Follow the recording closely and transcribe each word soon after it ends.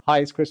Hi,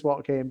 it's Chris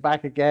Watkin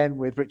back again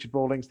with Richard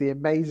Rawlings, the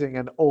amazing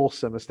and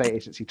awesome estate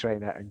agency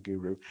trainer and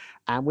guru.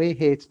 And we're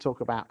here to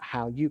talk about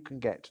how you can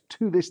get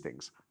 2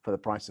 listings for the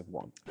price of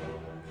 1.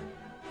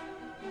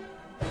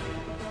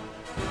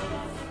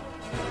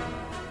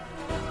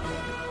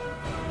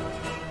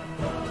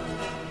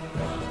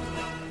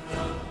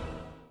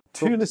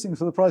 Two listings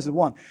for the price of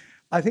 1.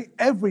 I think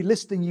every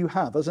listing you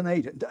have as an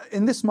agent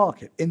in this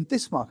market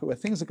where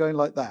things are going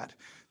like that,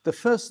 the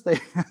first thing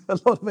a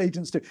lot of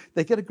agents do,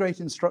 they get a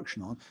great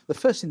instruction on. The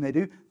first thing they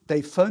do,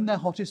 they phone their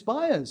hottest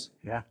buyers.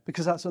 Yeah.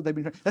 Because that's what they've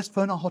been doing. Let's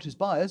phone our hottest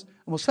buyers and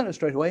we'll sell it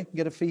straight away,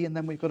 get a fee, and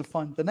then we've got to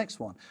find the next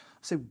one. I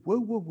say,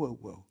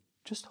 whoa.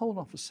 Just hold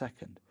off a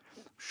second.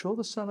 I'm sure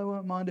the seller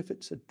won't mind if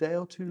it's a day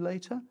or 2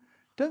 later.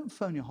 Don't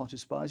phone your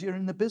hottest buyers. You're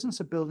in the business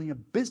of building a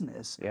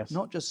business, Yes.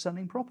 not just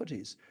selling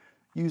properties.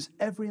 Use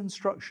every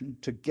instruction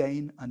to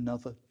gain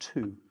another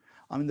 2.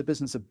 I'm in the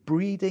business of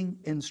breeding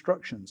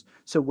instructions.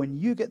 So when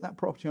you get that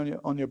property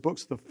on your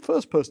books, the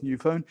first person you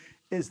phone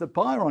is the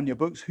buyer on your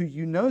books who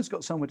you know has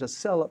got somewhere to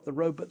sell up the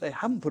road, but they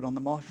haven't put on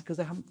the market because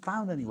they haven't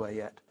found anywhere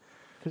yet.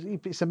 Because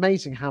it's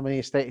amazing how many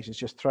estate agents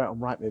just throw it on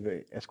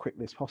Rightmove as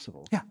quickly as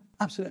possible. Yeah,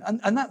 absolutely.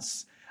 And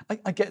that's,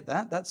 I get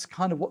that. That's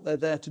kind of what they're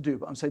there to do.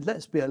 But I'm saying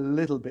let's be a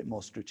little bit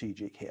more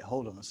strategic here.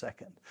 Hold on a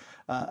second.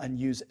 And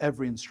use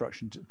every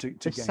instruction to It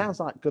gain.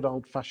 sounds like good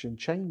old-fashioned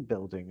chain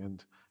building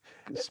and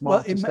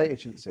smart estate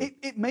agency.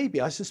 It may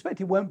be. I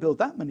suspect it won't build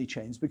that many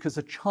chains because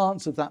the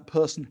chance of that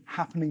person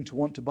happening to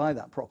want to buy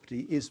that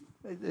property is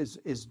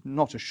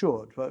not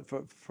assured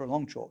for a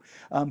long chalk.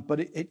 But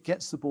it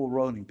gets the ball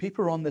rolling.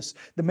 People are on this.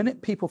 The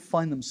minute people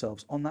find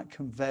themselves on that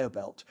conveyor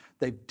belt,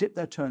 they've dipped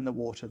their toe in the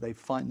water. They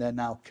find they're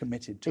now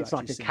committed to. It's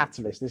like a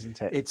catalyst,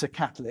 isn't it? It's a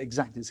catalyst.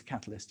 Exactly, it's a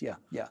catalyst. Yeah.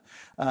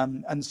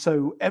 And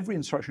so every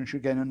instruction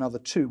should gain another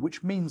 2,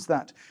 which means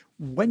that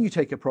when you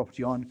take a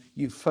property on,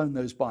 you phone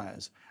those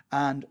buyers.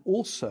 And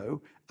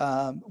also,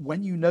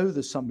 when you know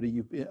there's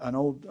somebody, an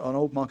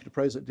old market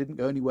appraiser that didn't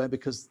go anywhere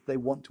because they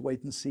want to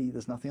wait and see,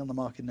 there's nothing on the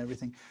market and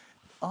everything,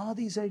 are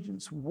these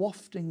agents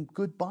wafting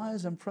good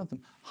buyers in front of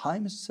them? Hi,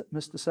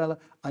 Mr. Seller,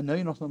 I know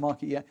you're not on the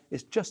market yet.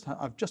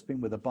 I've just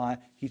been with a buyer.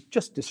 He's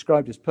just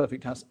described his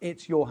perfect house.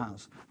 It's your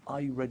house.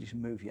 Are you ready to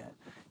move yet?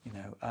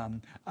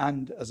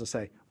 And as I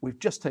say, we've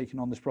just taken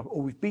on this property,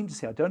 or we've been to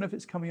see. I don't know if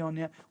it's coming on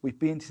yet. We've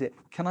been to see it.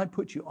 Can I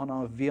put you on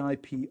our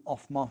VIP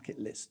off-market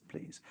list,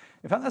 please?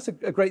 In fact, that's a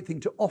great thing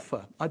to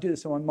offer. I do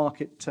this on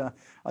market.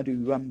 I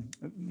do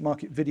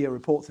market video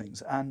report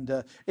things,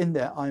 and in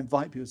there I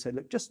invite people to say,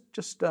 look,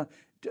 just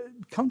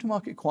come to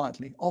market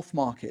quietly, off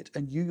market,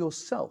 and you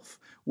yourself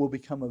will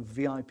become a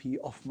VIP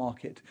off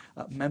market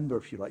member,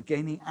 if you like,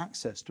 gaining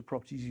access to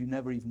properties you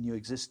never even knew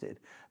existed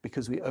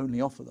because we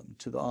only offer them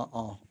to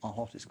our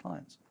hottest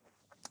clients.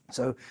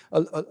 So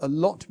a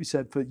lot to be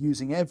said for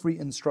using every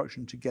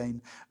instruction to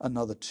gain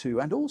another 2,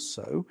 and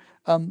also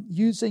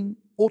using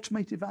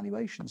automated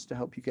valuations to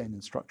help you gain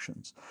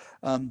instructions.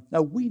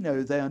 Now we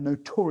know they are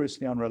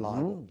notoriously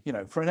unreliable.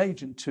 For an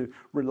agent to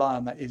rely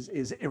on that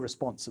is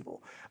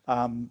irresponsible.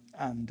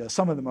 And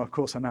some of them, of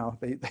course, are now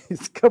they've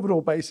covered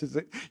all bases.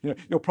 That,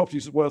 your property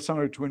is worth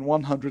somewhere between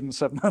 100 and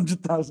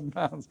 700,000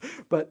 pounds.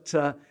 But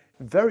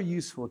very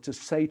useful to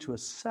say to a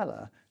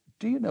seller,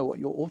 do you know what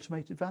your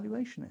automated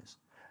valuation is?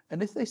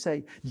 And if they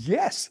say,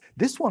 yes,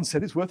 this one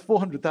said it's worth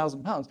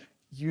 £400,000,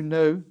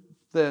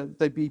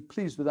 they'd be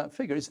pleased with that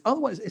figure.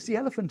 Otherwise, it's the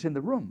elephant in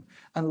the room.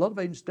 And a lot of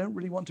agents don't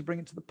really want to bring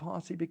it to the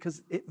party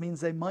because it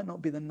means they might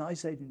not be the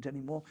nice agent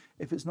anymore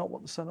if it's not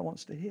what the seller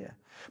wants to hear.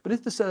 But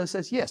if the seller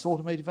says, yes,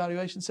 automated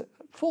valuation,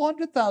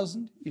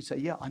 400,000, you say,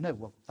 yeah, I know,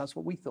 well, that's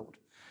what we thought.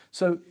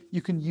 So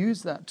you can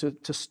use that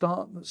to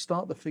start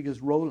the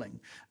figures rolling.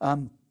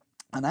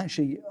 And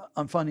actually,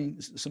 I'm finding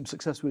some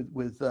success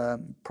with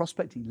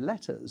prospecting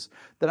letters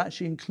that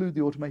actually include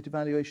the automated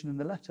valuation in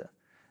the letter.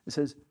 It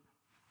says,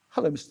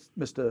 hello,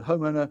 Mr.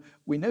 Homeowner,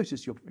 we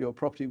noticed your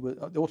property,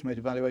 the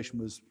automated valuation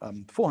was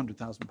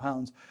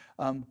 £400,000.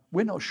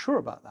 We're not sure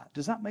about that.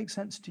 Does that make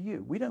sense to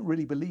you? We don't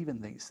really believe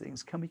in these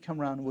things. Can we come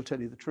around and we'll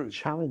tell you the truth?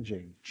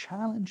 Challenging.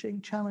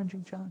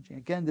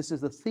 Again, this is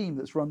the theme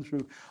that's run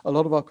through a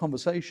lot of our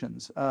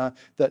conversations,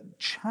 that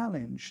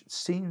challenge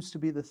seems to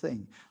be the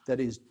thing that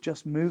is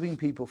just moving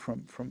people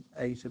from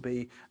A to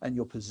B, and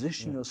you're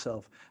positioning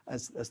yourself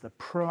as the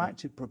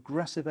proactive,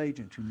 progressive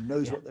agent who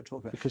knows what they're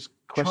talking about. Because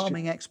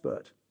charming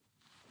expert.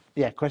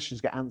 Yeah,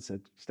 questions get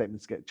answered,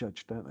 statements get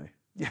judged, don't they?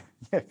 Yeah,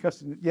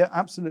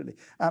 absolutely,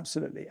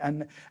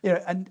 and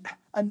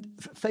and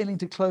failing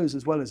to close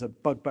as well is a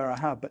bugbear I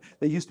have. But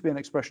there used to be an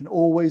expression: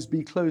 "Always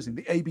be closing."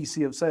 The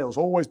ABC of sales: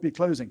 always be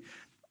closing.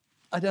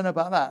 I don't know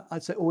about that.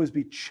 I'd say always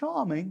be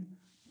charming,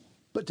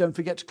 but don't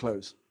forget to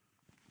close.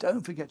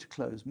 Don't forget to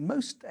close.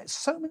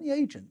 So many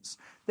agents,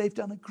 they've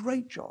done a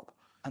great job,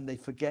 and they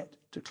forget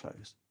to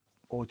close.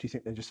 Or do you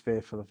think they're just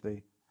fearful of the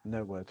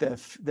No word.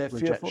 They're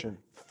Rejection.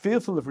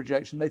 fearful of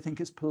rejection. They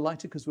think it's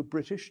politer because we're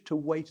British to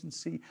wait and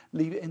see,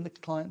 leave it in the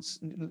clients,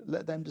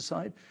 let them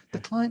decide. The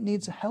client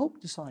needs help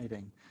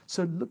deciding.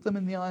 So look them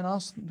in the eye and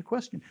ask them the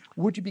question: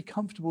 would you be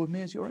comfortable with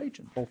me as your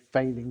agent? Or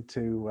failing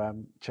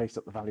to chase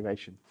up the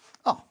valuation.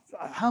 Oh,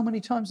 how many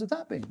times have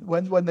that been?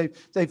 When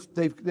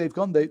they've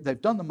done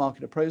the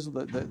market appraisal,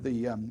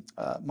 the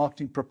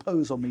marketing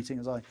proposal meeting,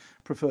 as I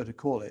prefer to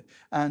call it,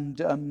 and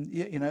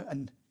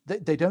and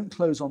they don't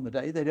close on the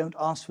day. They don't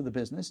ask for the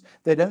business.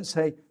 They don't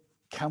say,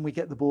 "Can we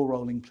get the ball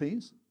rolling,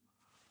 please?"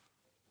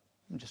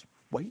 And just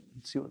wait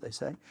and see what they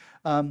say,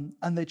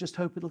 and they just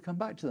hope it'll come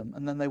back to them,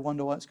 and then they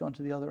wonder why it's gone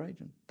to the other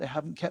agent. They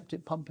haven't kept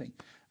it pumping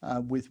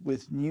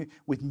with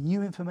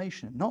new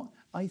information. Not,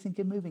 "Are you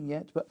thinking moving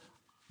yet?" But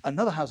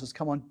another house has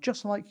come on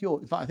just like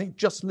yours. In fact, I think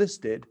just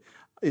listed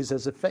is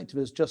as effective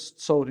as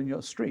just sold in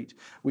your street.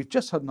 We've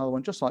just had another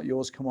one just like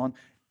yours come on.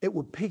 It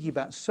would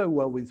piggyback so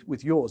well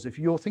with yours. If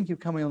you're thinking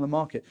of coming on the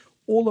market,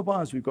 all the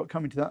buyers we've got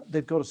coming to that,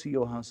 they've got to see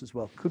your house as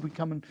well. Could we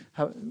come and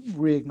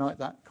reignite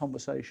that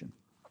conversation?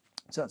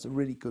 So that's a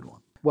really good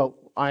one. Well,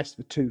 I asked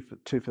for two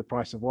for the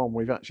price of one.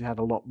 We've actually had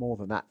a lot more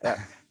than that.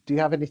 Do you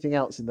have anything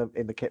else in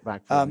the kit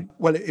bag for me?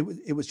 Well,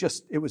 it was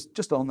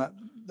just on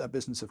that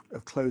business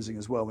of closing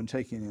as well when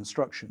taking the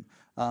instruction.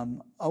 I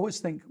always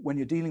think when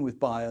you're dealing with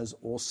buyers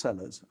or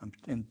sellers, and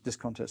in this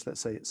context, let's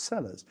say it's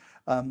sellers,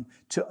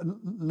 to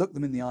look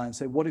them in the eye and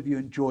say, "What have you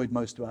enjoyed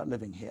most about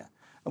living here?"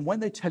 And when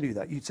they tell you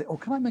that, you'd say, "Oh,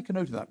 can I make a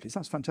note of that, please?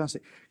 That's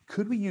fantastic.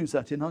 Could we use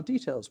that in our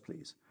details,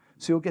 please?"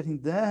 So you're getting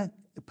their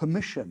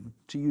permission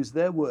to use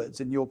their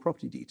words in your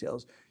property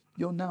details.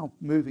 You're now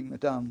moving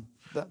down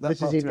that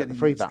This is even at the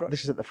free val.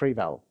 This is at the free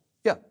val.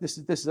 Yeah, this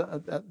is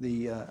at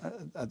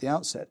the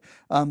outset.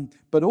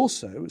 But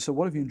also, so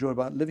what have you enjoyed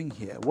about living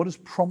here? What has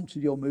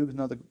prompted your move?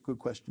 Another good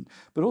question.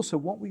 But also,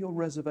 what were your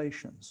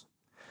reservations?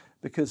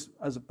 Because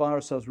as a buyer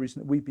ourselves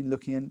recently, we've been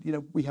looking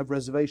in, we have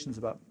reservations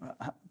about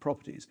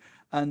properties,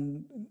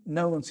 and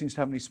no one seems to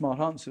have any smart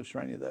answers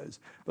for any of those.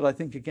 But I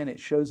think, again, it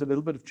shows a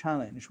little bit of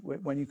challenge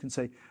when you can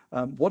say,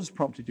 what has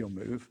prompted your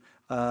move?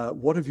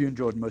 What have you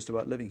enjoyed most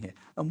about living here?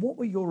 And what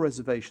were your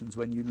reservations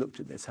when you looked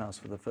at this house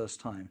for the first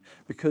time?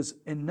 Because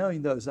in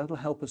knowing those, that'll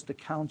help us to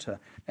counter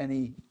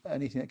anything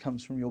that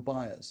comes from your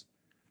buyers.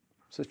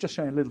 So it's just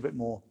showing a little bit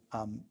more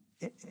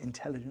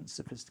intelligence,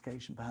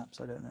 sophistication,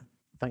 perhaps, I don't know.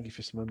 Thank you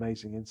for some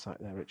amazing insight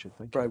there, Richard.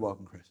 Thank you. Very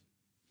welcome, Chris.